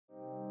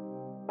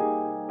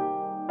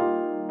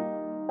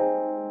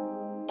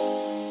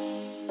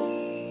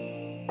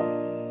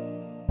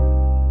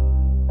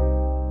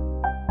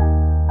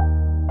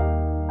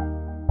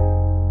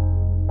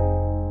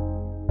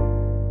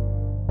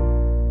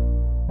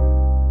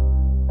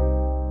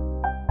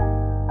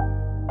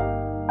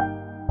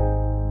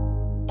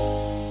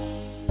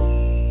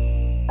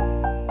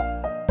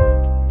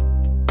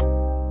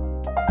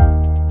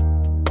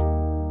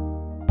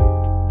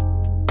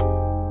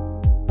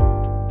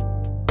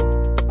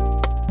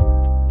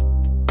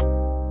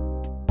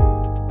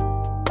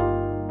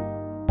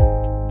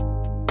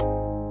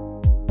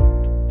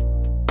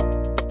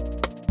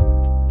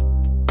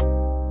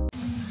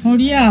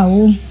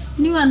awo.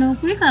 Ni wano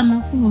kulika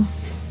amakubo.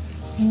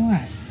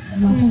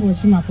 Amakubo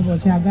kimakubo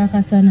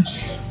kyagakasana.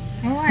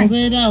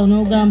 Obeera awo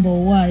n'ogamba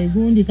owaayi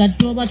gundi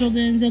kati oba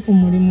togenze ku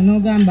mulimu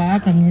n'ogamba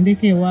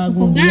akang'endeko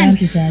ewaagundi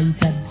yampi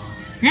kyayitadde.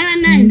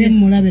 Nde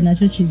mulabe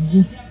nakyo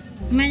kiggu.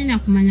 Simanyi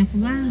nakumanya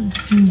kubanga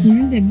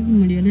nyumba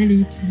ebbugumu lyonna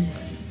liyitibwa.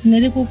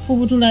 Neri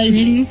kukufubutulayo.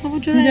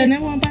 Nze ne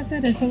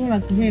bw'ompasa tesobola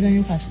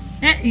kubeerayo kati.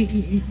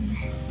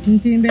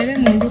 Nti mbeere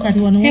mu nju kati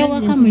wano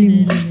ewaka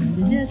mulimu.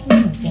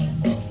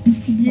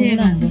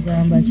 Jeeba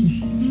ngamba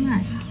ki?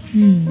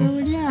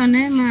 Oli awo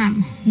naye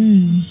maama.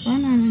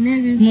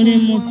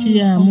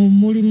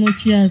 Mulimu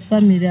kya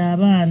famire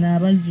abaana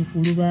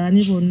abazzukulu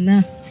baani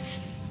bonna.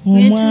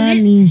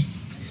 Omwami.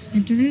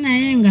 Tuli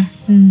naye nga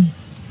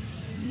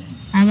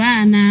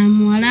abaana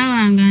muwala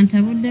wange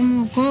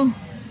antabuddemuko.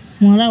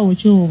 Muwala wo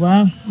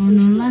kyoba?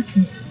 Ono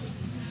Lake.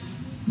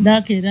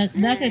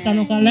 Lake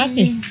kano ka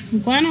Lake?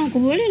 Mukwano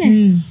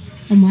nkubulire?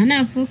 Omwana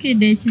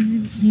afuukidde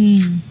ekizibu.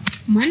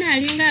 Omwana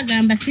alinga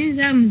agamba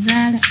sinza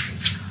amuzaala.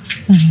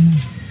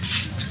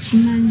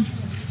 Simanyi.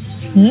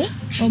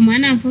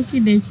 Omwana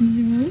afuukidde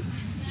ekizibu.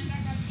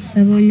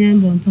 Saba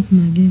onyamba ompa ku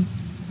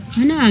magezi.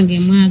 Mwana wange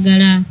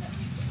mwagala.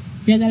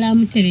 Njagala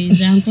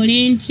amutereeza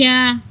nkole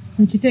ntya.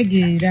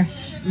 Nkitegeera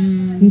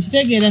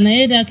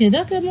naye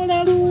Lake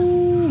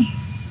mulalu.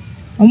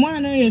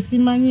 Omwana oyo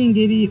simanyi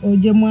ngeri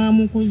ojje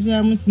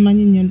mwamukuzaamu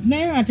simanyi nnyo.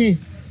 Naye ate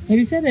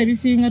ebiseera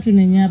ebisinga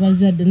tunenya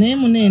abazadde naye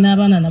munene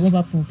n'abaana nabo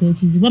bafuuka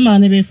ekizibu bamala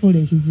ne beefuula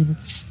ekizibu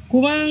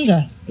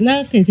kubanga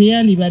Lake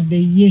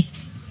teyandibadde ye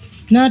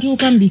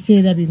n'atuuka mu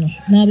biseera bino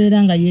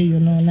n'abeera nga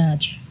yeeyonoona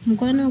atyo.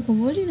 Mukwano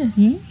okubuulire?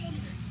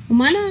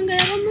 Omwana wange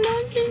yaba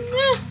mulungi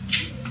nnyo.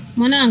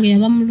 Omwana wange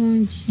yaba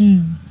mulungi.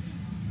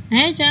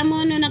 Naye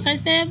kyamwonoona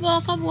kasita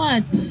yavooka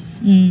bw'ati.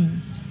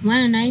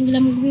 Omwana n'ayingira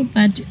mu gurupu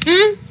ati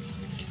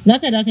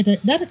Lake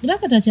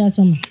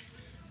takyasoma.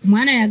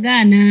 Omwana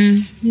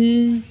yagaana.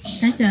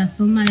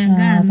 Takyasoma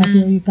yagaana.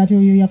 Kati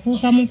oyo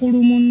yafuuka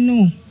mukulu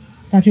munno.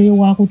 Kati oyo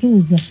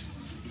wakutuuza.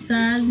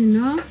 Saa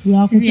zino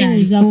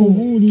wakutuuza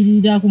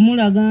kubuulirira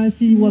kumulaga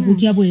nsi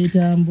wabutya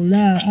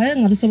bwetambula. Ate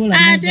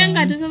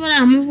nga tosobola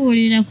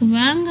amubuulira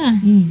kubanga.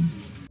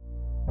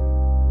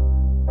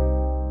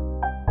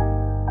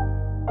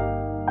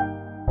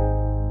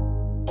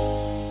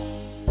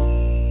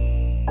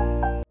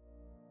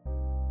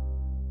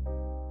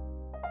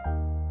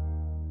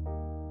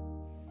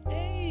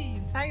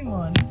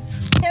 Simon.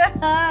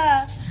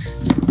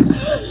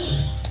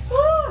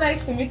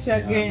 Nice to meet you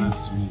again.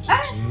 Nice to meet you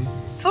too.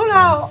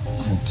 Hello.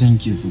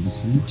 Thank you for the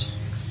seat.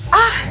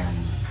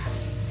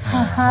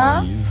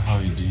 How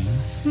are you doing?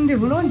 Ndi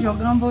bulungi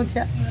ogamba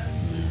otya?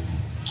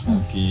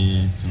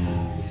 Okay, so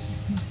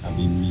I've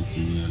been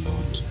missing you a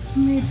lot.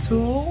 Me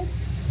too.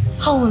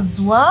 How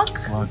was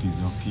work? Work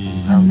is okay.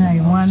 I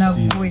wanna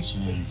go.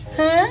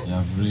 You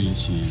have really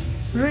changed.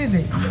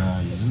 Really?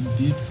 Yeah, you look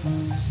beautiful.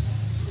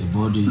 The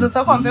body is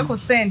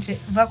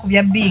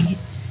big.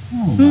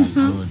 Oh my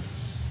God.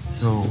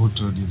 So who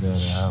told you that I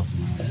have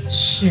money?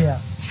 Sure.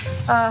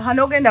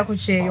 Hanogenda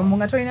kucheyo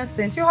munga tolina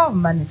sente. You have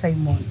money,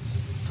 Simon.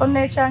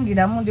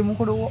 Tonechangira mundi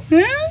mukulu wo.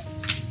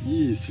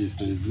 Yes,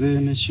 sister. Is there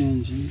any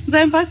change?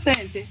 Zempa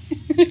sente.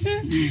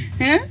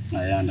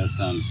 I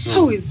understand. So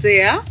how is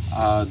there?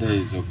 There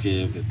is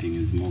okay. Everything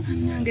is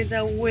moving well.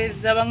 The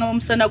weather banga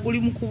musana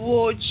guli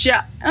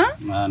mukubocha.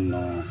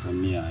 No, for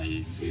me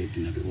I sleep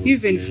in a good You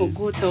even place.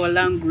 forgot our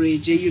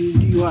language. You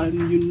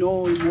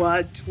know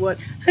what?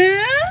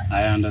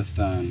 I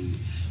understand.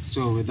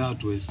 So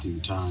without wasting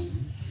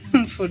time.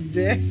 For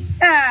that.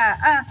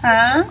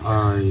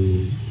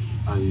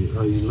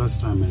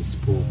 Last time I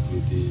spoke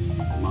with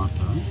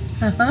Martha.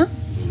 Then I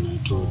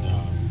told her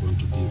I'm going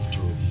to give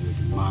 2 of you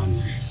the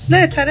money.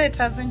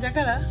 Later,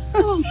 zinjagala.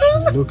 You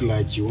look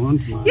like you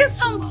want money. Yes,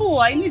 I'm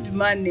poor. I need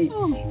money.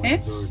 Oh my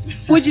God.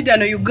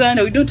 Wajidano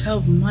Uganda, we don't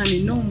have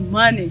money. No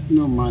money.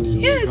 No money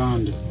in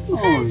Yes.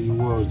 Uganda. Oh, you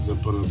was a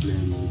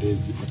problem.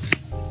 There's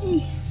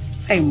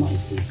my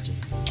sister.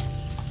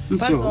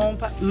 So,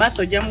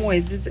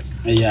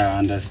 yeah, I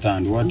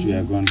understand. What we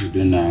are going to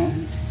do now,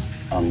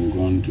 I'm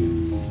going to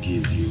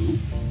give you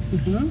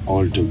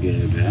all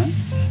together.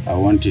 I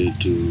wanted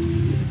to,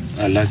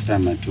 last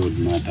time I told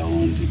Martha I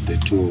wanted the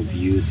 2 of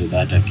you so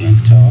that I can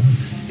talk.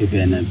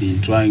 Even I've been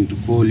trying to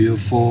call your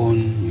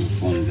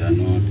phones are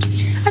not.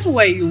 That's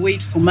why you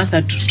wait for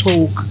Martha to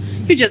talk.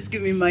 You just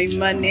give me my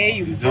money,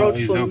 you brought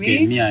for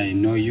okay. me. I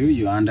know you,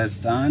 you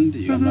understand.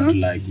 You're not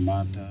like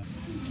Martha.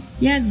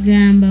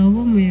 Yagamba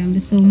obo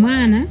muyambisa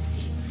omwana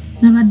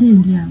nabadde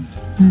ndi awo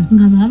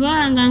nga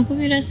baba nga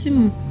nkubira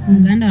simu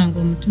muganda wange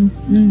omuto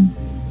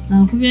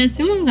nkubira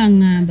simu nga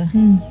ngamba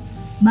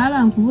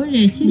baba nkubulira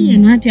ekiri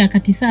nati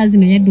akati saa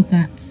zino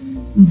yadduka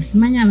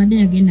simanyi abadde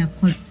yagenda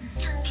kukola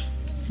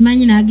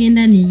simanyi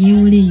n'agenda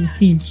neyeewula eyo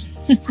sente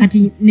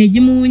kati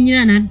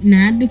negimuwunyira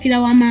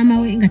n'addukira wa maama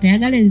we nga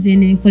tayagala nze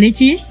nenkole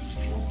ki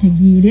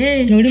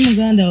tegiire oli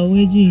muganda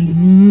ow'egindi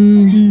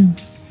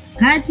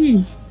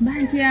kati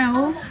banti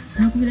awo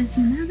nakubira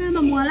simu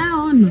nagamba muwala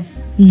ono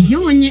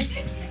njiwonye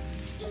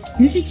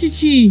nti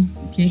kiki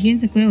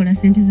yagenze kwewola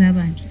sente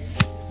z'abantu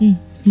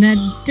na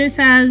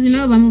tesa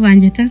zino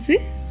bamubanje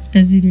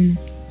tazirina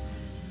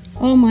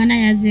omwana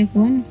yaze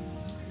kuona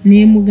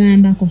ne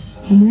mugambako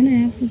omwana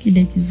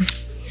yafukide kizibu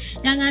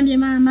yagambye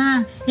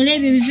mama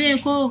elebyo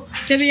biveeko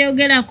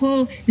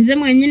tebiyogerako nze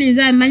mwenyini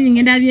nze amanyi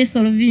ngenda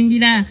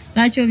byesolvingira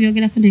lwaki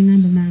obyogerako ne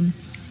ngamba mama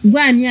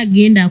gwani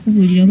agenda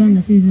akubulira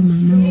obanga sinze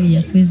mama we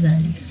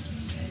yakwezaalira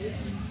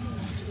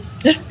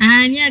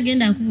ani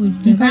agenda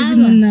akubulira kazi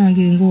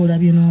munnange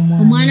ng'olabye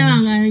n'omwana omwana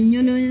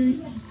wange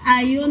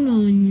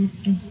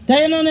ayonoonyese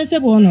tayonoonese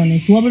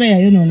bwonoonesi wabula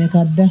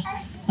yayonooneka dda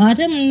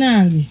ate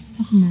munnange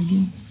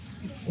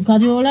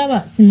kati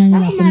olaba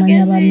simanyira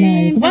kumanya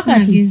bannaye kuba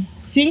kati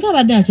singa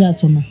abadde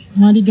akyasoma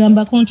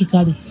wandigambako nti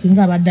kale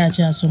singa abadde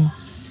akyasoma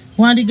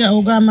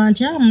ogamba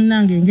nti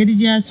munnange engeri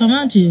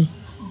gyasoma nti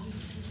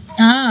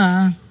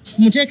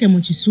muteeke mu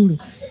kisulo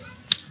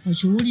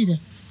okiwulira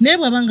naye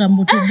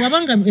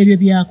bwabanga ebyo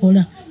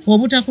byakola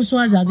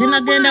obutakuswaza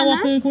agenda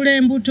wakunkula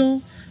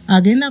embuto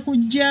agenda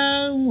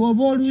kujja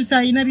oba oluusi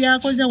alina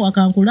byakoze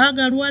wakankula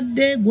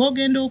agalwadde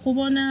gwogenda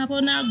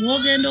okubonaabona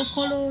gwogenda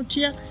okukola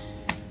otya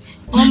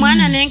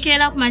omwana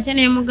nenkeera ku makya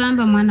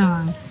nemugamba mwana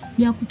wange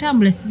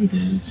byakutambula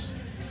sibirungi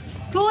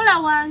tuula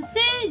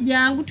wansi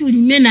jangu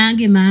tulime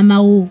nange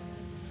maama wo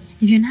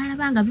ebyo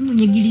nalabanga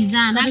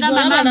bimunyigiriza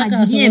nagamba maama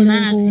giri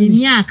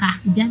emyaka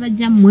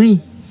gyabajja mmwe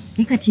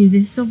kati nze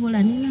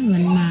sisobola nenanga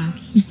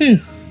nange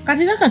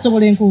kati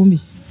nakasobola enkumbi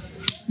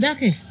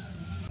dake.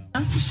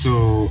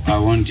 So I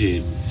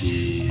wanted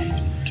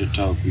to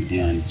talk with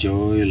you and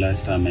Joy.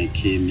 Last time I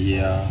came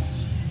here,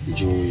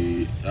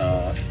 Joy,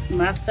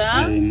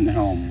 Martha.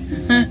 No,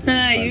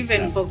 you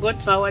even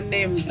forgot our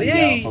names. Yeah,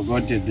 I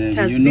forgot them. It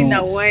has been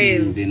a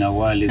while. Been a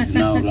while. It's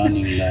now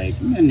running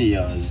like many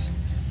years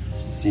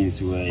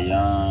since we were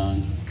young.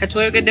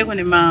 Katwayogeddeko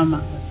ne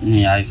mama.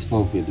 Yeah, I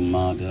spoke with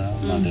mother.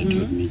 Mother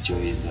told me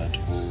Joy is at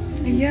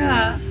home.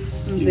 Yeah.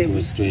 You go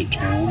straight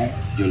home.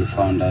 You'll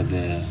find her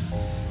there.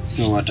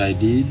 So what I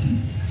did,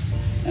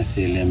 I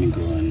said, let me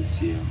go and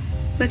see her.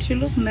 But you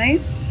look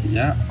nice.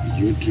 Yeah,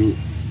 you too.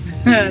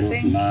 You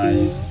look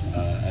nice.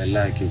 I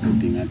like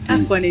everything. I think.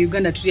 Afwana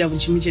Uganda tuli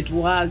abuchimu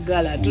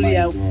chetwagala tuli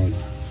Oh my God.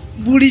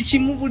 buli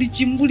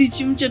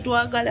chimu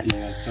chetwagala.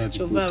 Yeah, I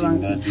started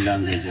putting that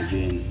language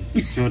again.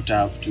 It's so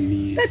tough to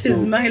me. That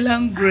is my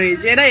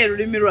language. Era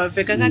yerulimi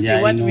lwaffe kakati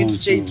you want me to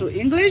say to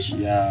English?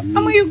 Yeah. I'm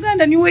a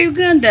Ugandan. You are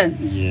Ugandan.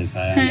 Yes,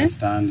 I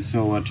understand.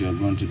 So what we are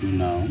going to do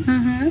now?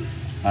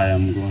 I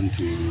am going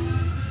to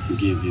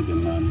give you the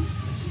money.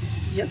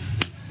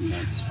 Yes.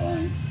 That's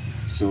fine.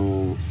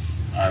 So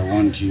I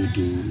want you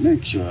to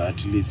make sure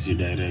at least you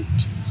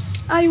direct.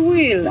 I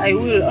will.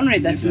 Only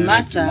that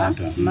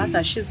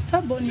Martha, she's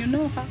stubborn, you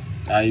know her.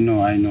 I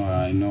know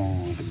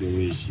the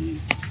way she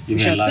is.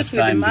 Even last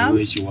time, the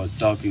way she was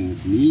talking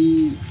with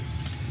me.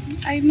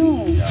 I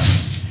know. Yeah.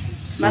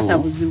 So, Martha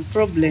was the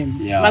problem.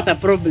 Yeah. Martha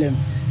problem.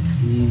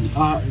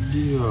 Do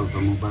you have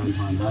a mobile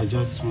money? I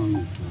just want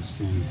to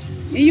send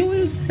you. You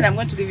will send. I'm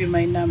going to give you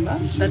my number.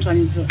 That one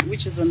is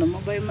which is on the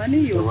mobile money.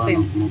 You will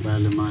send. The one of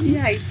mobile money.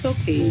 Yeah, it's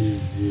okay.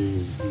 Is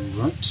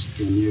what?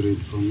 Can you read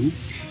for me?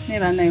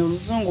 Neba na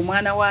uruzungu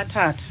mwana wa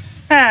tata.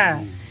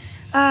 Ha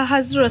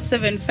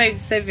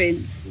 0757.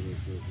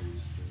 0757.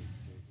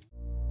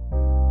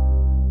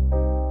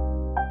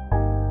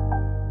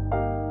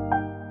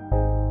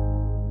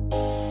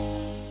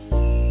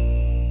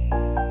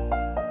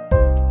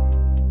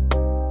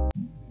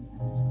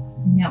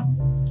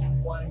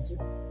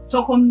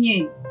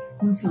 Tokomye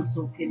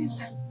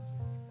kunsosokereza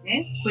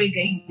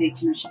kwegayidde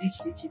kino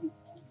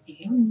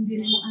kiri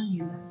ndiremu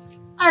angenda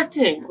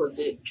ate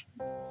nkoze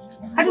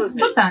ati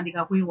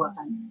tutandika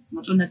kwewakanya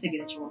nga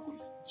tonnategera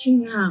kiwakoze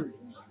kiŋŋambe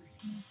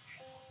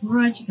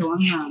lwaki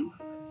tewaŋŋamba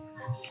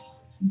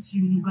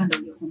nti muganda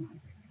uliokoma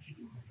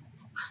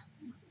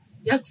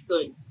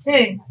Jackson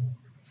nze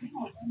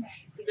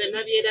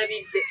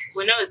nabyerabidde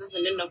bwena wezo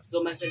zonna ennaku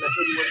zomaze nga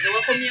toliwo nze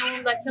wakomyewo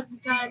nga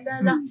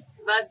kyakutandala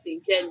baasi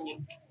mpya nnyo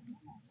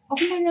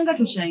okumanya nga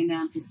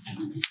tokyalina mpisa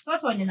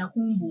twatwanye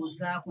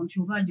nakumbuuzaako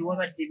nti obadde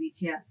wabadde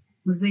bitya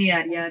muzeeyi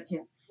yali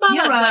atya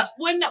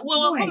we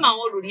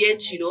wakomawo oluli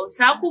ekiro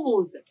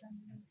saakubuuza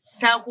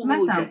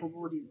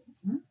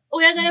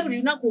oyagala buli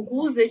lunaku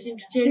okubuuza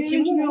ekintu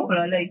kyekimu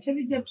okolala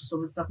tebijja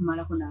tusobozesa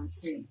kumalako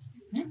nansi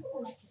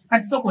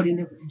kati sooka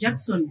olindeku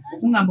Jackson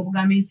okuŋŋamba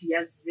obugambe nti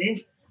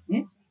yazze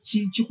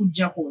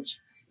kikujjako ki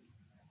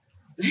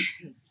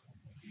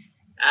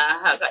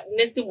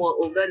nesimu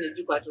ogane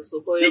jikwata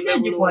osooka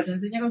oyogajikwata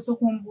nze njagala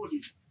osooka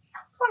ombuuliza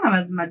kubanga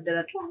amazima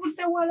ddala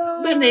tuvudde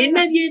wala naye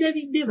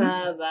nabyerabidde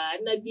baaba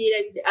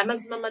nabyerabidde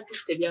amazima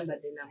matuufu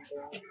tebyambadde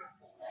nabwongo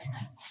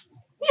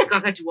naye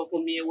kakati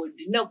wakomyewo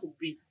ddi nnaku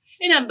bbiri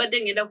era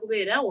mbadde ngenda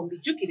kubeera awo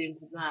mbijjukire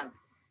nkugamba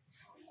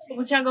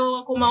obukyanga bwe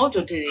wakomawo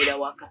totereera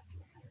waka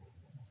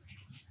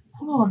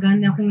kuba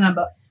waganira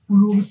kuŋŋamba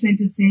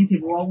olw'obusente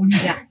bwe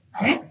wawulira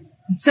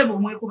nsebo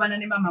omwekubana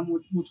ne maama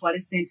mutwale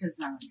sente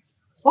zange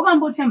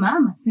ogamba otya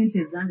maama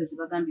sente zange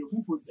zibagambye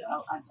okumpuuza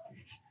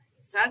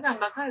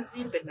saagamba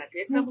kazimbe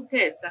nateesa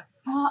buteesa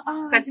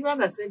kati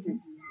baba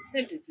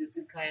sente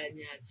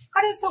tezikayanyaki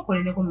kale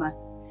sookolereko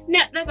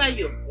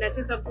nabayo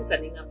natesa butesa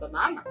nengamba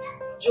mama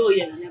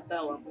joya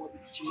inaba wa mobi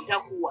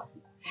kimitakuwa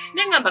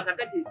nengamba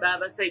kakati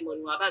baba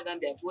Simon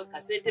wabagambye atuwe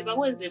kasente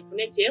bawenze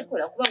fune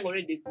kyekola kuba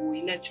ngolede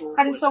kuina kyo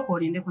kali soko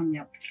olinde ko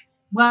nyapo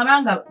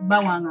bwabanga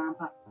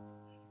bawangamba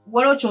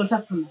walo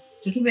kyotafuna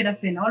tutubeera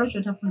fena walo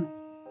kyotafuna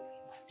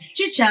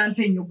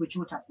kikyampe nnyo gwe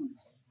kyotafuna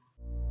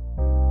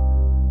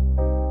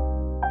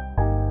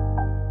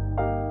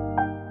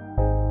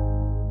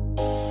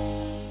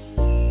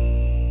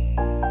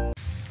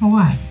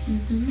Why?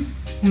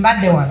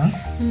 Mbadde wano.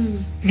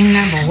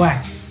 Ningamba why?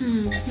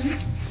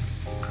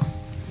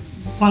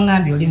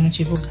 Wangambye oli mu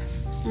kibuga.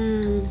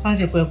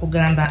 Kwanze kwe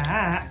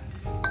kugamba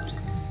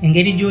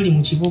engeri gy'oli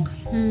mu kibuga.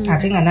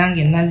 Ate nga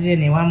nange nazze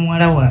ne wa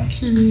muwala wange.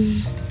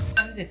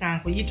 Kwanze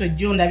kankuyita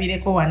ojjo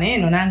ndabireko wano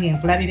eno nange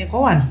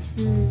nkulabireko wano.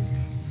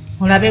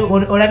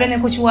 Olabe ne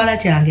ku kiwala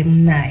kyange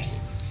munnaye.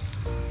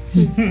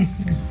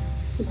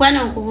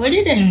 Nkwana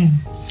nkubulire?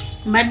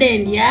 Mbadde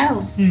ndi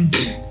awo.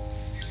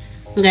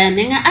 Nga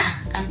nenga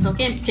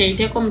kansoke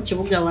mpiteiteko mu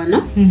kibuga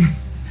wano.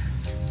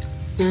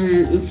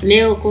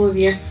 Mfuneyo ko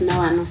byafuna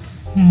wano.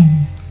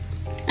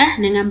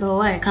 Nengamba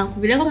wae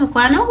kankubireko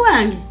mukwano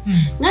gwange.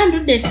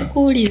 Ngandudde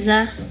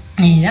sikuuliza.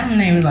 Era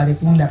munaye bali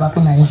kunda bako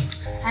naye.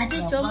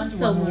 Ate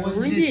kyo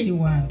mulungi.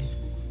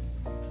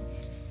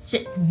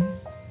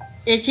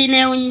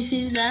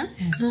 Ekineewunyisiza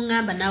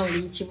ngamba nawe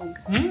oli mu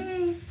kibuga.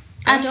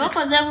 Ate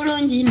okoze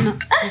bulungi nno.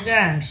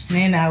 Ugambi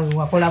naye naawe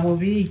wakola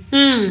bubi.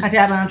 Kati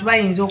abantu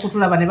bayinza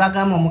okutulaba ne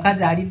bagamba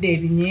omukazi alidde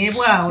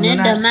ebinyeebwa.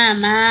 Nedda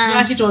maama.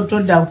 Lwaki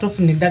todda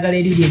utofuna eddagala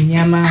eriri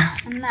ennyama?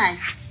 Naye.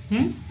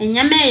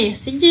 Ennyama eyo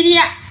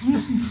sigirya.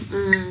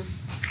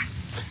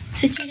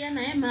 Sikirya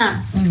naye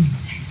maama.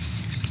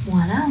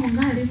 Mwala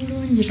nga ali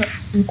bulungi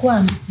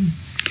nkwano.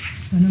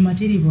 Bano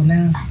matiri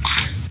bona.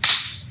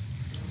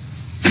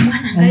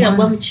 Omwana nga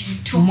yagwa mu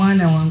kintu.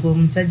 Omwana wange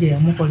omusajja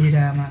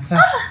yamukolera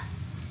amaka.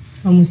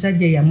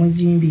 Omusajja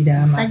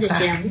yamuzimbira amaka. Omusajja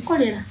kye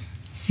yamukolera?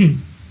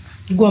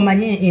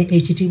 Gw'omanyi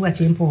ekitiibwa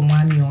kyempa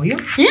omwami oyo?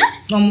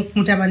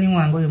 Mutabani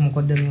wange oyo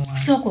mukoddomi wange.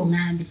 Sooka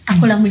oŋŋambe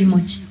akola mulimu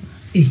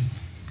ki?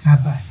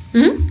 Aba.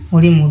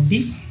 Oli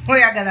mubbi?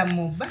 Oyagala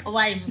mubba?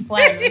 Owaayi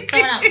mukwano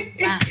osobola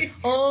kubba.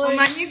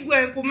 Omanyi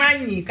gwe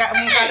nkumanyi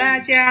mu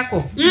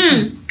kalaakyako.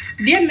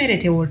 Ddi emmere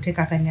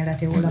tewooteka kanyala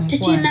tewola mukwano?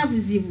 Tekirina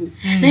buzibu.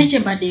 Naye kye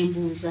mbadde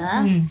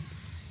mbuuza.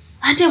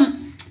 Ate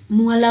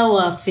muwala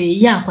waffe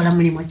ye akola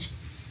mulimu ki?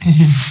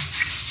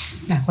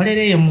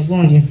 Akolera eyo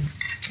mugundi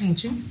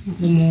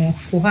mu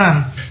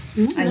kuhaamu.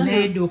 Alina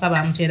edduuka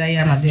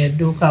bamuteerayo amagero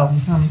edduuka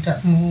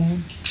mu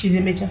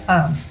kizimbe kya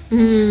haamu.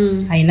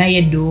 Alinayo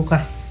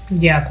edduuka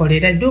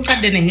gyakolera. Edduuka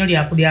ddene nnyo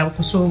lya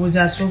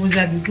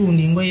kusuubuza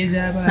bitundi ngoye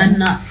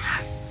z'abaana.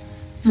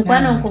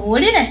 Mukwano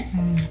nkubuulire?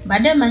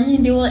 Badde manyi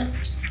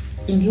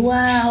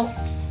ndiwa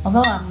oba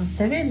wa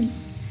Museveni.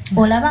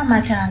 Olaba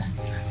amataala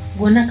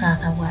gonna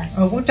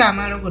kaakabwasi.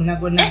 Obutaamalo gonna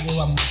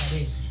gewa mu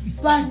kalesi.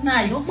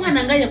 Banayo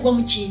omwana nga yagwa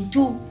mu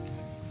kintu.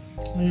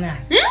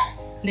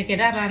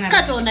 Ndekera abaana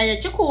Katonda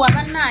yakikuwa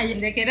banaye.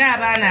 Ndekera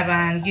abaana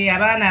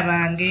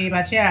bange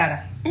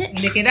bakyala.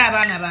 Ndekera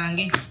abaana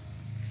bange.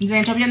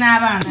 Nze ntobye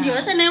n'abaana.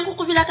 Yose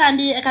nenkukubira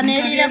kandi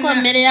kaneerireko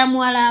mmere ya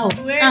muwalaawo.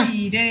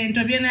 Weeriire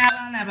ntobye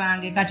n'abaana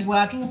bange kati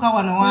bw'atuuka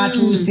wano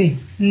watuuse.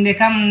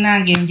 Ndeka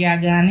munnange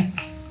njagane.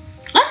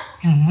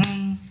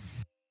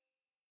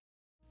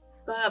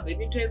 Baba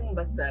ebintu ebimu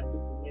basaabye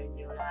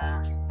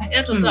kunyonyola.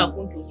 Era tosobola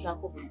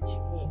kuntuusaako buli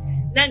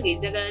kimu. Nange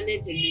njagala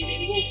neetegeere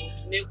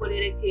ng'omuntu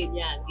neekolereko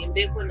ebyange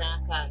mbeeko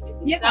n'akange.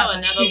 Buli ssaawa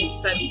n'aba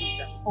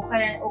busabiriza.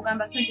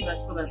 Ogamba sente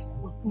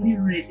tuli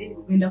ready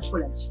ogenda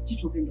kukola ki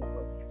ky'ogenda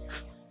okukola?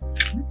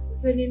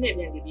 Nze nina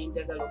ebyange bye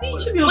njagala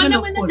okukola. Mwena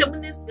mwena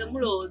temuneesiga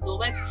mulowooza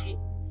oba ki?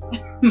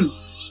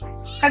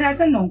 Kati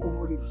ate nno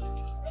nkubuulira.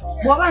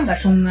 Bw'oba nga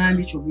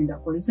toŋŋambye ky'ogenda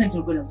kukola sente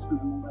ogenda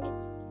zifuna mu ngalo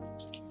zo.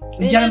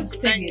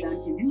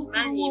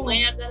 Kimanyi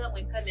mweyagala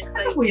mwekka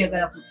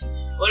nesayagala kuti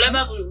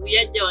olaba buli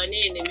yajja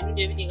waneene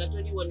emirundi ebiri nga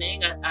toliwo naye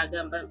nga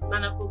agamba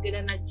mala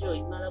kwogera na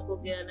Joy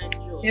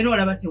era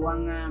olaba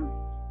tewaŋŋamba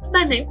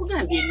bana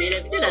nkugambye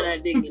embeera bitera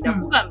nadde ngenda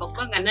kugamba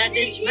kubanga nadde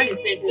nkimanyi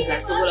sente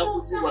zasobola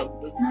kuziwa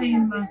gwe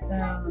sente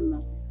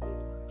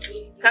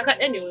kaka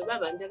anyway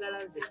baba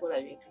njagala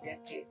nzikola bintu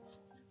byake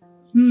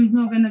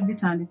ogenda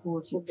bitandika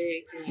otya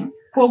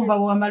kwokuba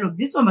bwamala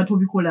obisomba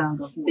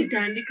tobikolanga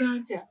bitandika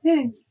ntya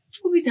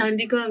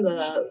kubitandika nga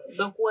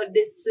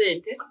bakuwadde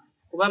ssente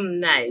kuba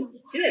munaye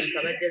kirabika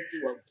bajja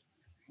ziwa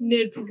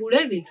netugula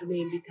ebintu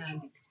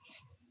nembitandika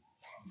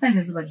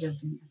sente zo bajja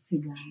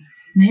zigaana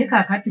naye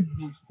kaakati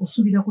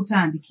osuubira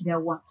kutandikira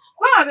wa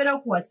kuba wabeera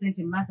okuwa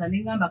ssente Martha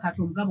nengamba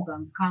kati omugabo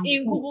gange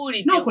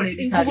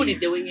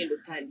inkubulidde wengenda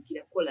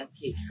okutandikira kukola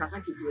keeki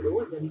kaakati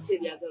bwolowooza biki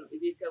ebyagala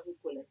ebyetaaga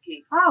okukola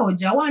keeki awo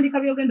ojja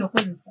wandika byogenda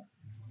okukozesa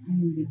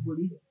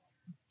mbigulire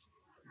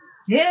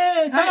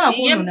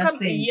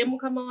ye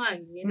mukama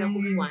wange ngenda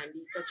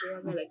kubiwandiika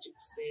kyoyagala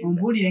kikuseeza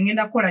ombuulire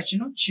ngenda kukola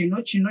kino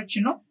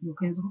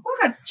yokenza kuba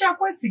kati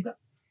sikyakwesiga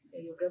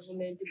eyo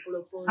gavumenti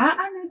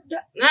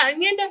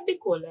ngenda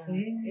bikola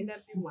ngenda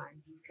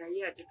biwandiika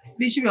ye ate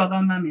biki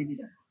byewagamba maama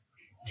ebirala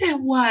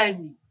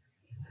tewali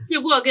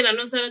Yego agenda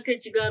nosala ke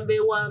kigambe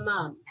wa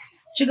mama.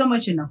 Kigambo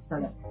kina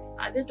kusala.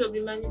 Ate to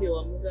bimanyi bye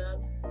wa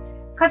mugamba.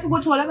 Kati bwe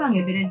twalaba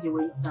ng'ebereje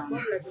weeyisanga.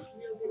 Wabula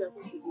tetubyogera ku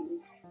kigere.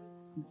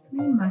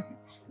 Nimba.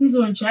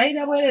 Nzo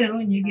nkyayira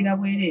bwereero nyigira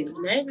bwereero.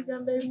 Naye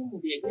ebigambo ebimu mu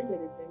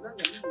byegendereze nga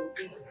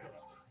mubyogera.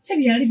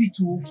 Tebyali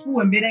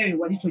bituufu embeera yo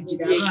wali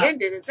togiraba.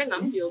 Byegendereze nga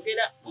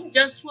mubyogera.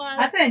 Njaswala.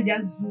 Ate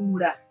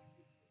njazuula.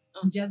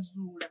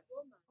 Njazuula.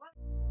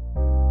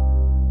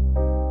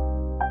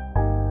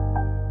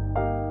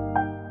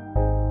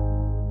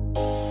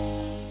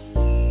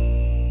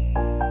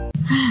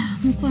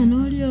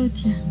 Mukwano oli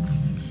otya?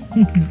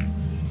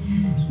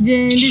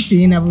 Gyendi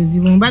siina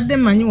buzibu mbadde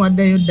mmanyi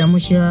waddayo dda mu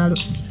kyalo.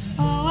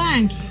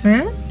 Owange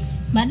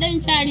badde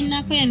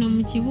nkyalinako eno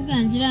mu kibuga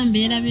njira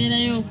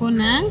mbeerabeerayooko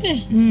nange.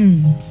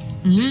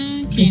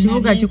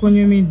 Ekibuga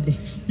kikunyumidde?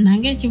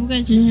 Nange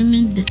ekibuga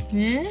kinyumidde.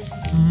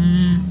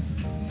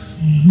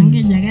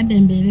 Nange njagadde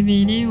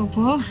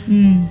mbeerebeereyooko.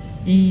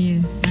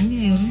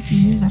 Nange oluusi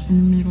yinza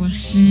kunyumirwa.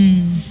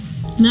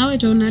 Naawe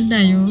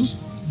tonaddayo?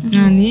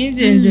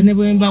 Nze ne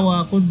bwe mba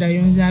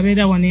waakuddayo nze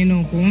abeera wano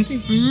eno okumpi.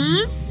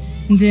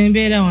 Nze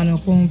mbeera wano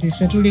kumpi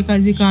ffe tuli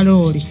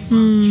kazikalooli.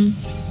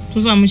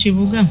 Tuva mu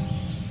kibuga.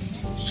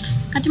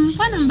 Kati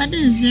mukwano mbadde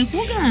nze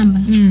kugamba.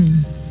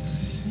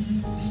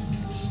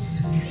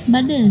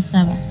 Mbadde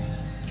nsaba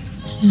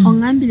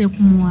oŋŋambire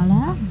ku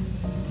muwala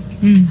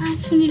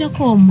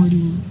anfunireko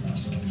omulimu.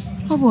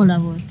 Oba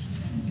olaba oti?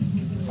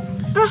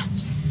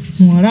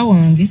 Muwala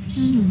wange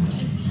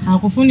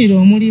akufunira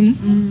omulimu?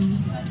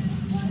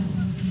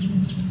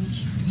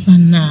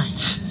 Bannaaye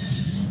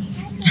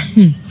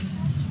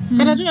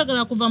kata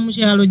tuyagala kuva mu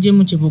kyalo gye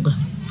mu kibuga.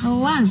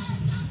 Owange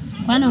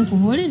kwano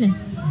nkubuulire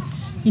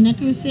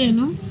enatuuse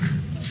eno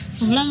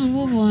obulamu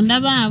bwobwo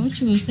ndaba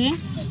bukyuse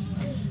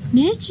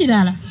naye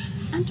kirala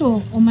anti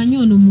omanyi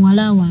ono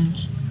muwala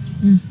wange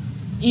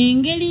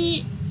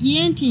engeri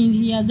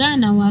yenti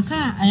yagaana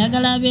waka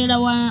ayagala abeera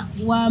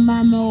wa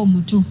maama wo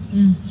muto.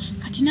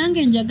 Kati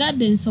nange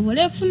njagadde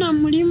nsobole efuna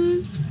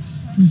mulimu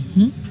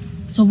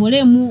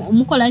sobole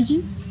omukola ki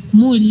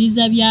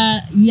kumuwuliriza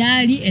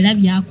byali era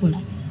byakola.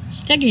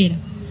 Kitegeera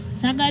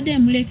sagadde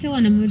muleke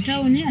wano mu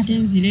tawuni ate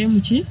nzire mu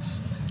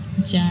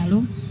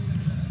kyalo.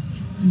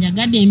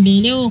 Njagadde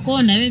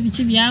mbeerewooko ndabe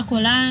biki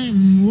byakola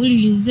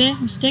muwulirize.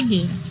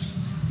 Kitegeera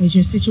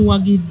ekyo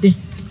sikiwagidde.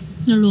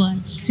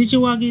 Lwaki?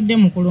 Sikiwagidde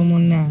mukulu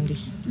munnange.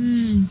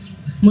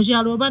 Mu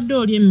kyalo obadde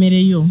oli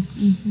emmere yo.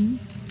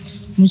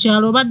 Mu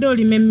kyalo obadde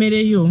olima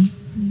emmere yo.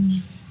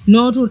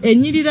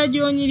 Ennyirira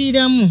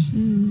gy'onyiriramu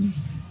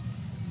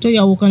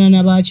toyawukana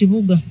na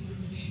bakibuga.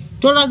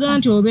 Tolaga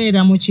nti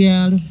obeera mu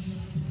kyalo.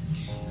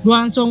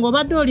 Lwa nsonga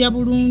obadde olya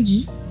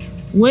bulungi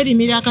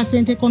weerimira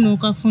akasenteko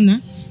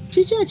n'okafuna.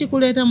 Kiki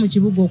ekikuleeta mu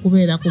kibuga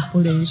okubeera ku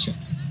puleesha?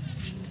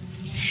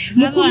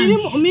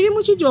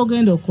 Mirimu ki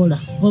gy'ogenda okukola?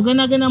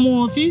 Ogendagenda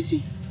mu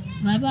ofiisi?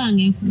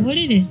 Babange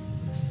nkubuulire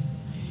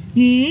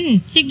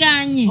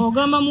siganye.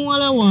 Ogamba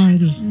muwala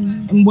wange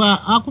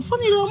mbwa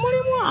akufunira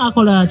omulimu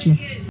akola atyo?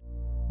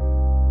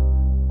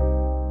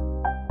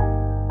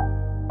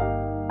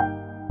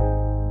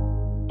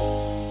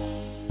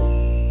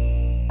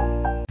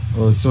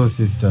 Oh, so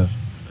sister,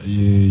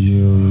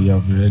 you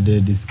have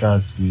already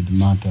discussed with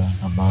Martha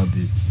about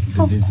the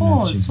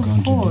business she's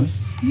going to do?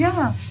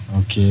 Yeah.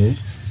 Okay.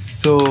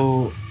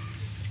 So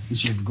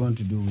she's going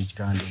to do which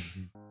kind of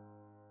business?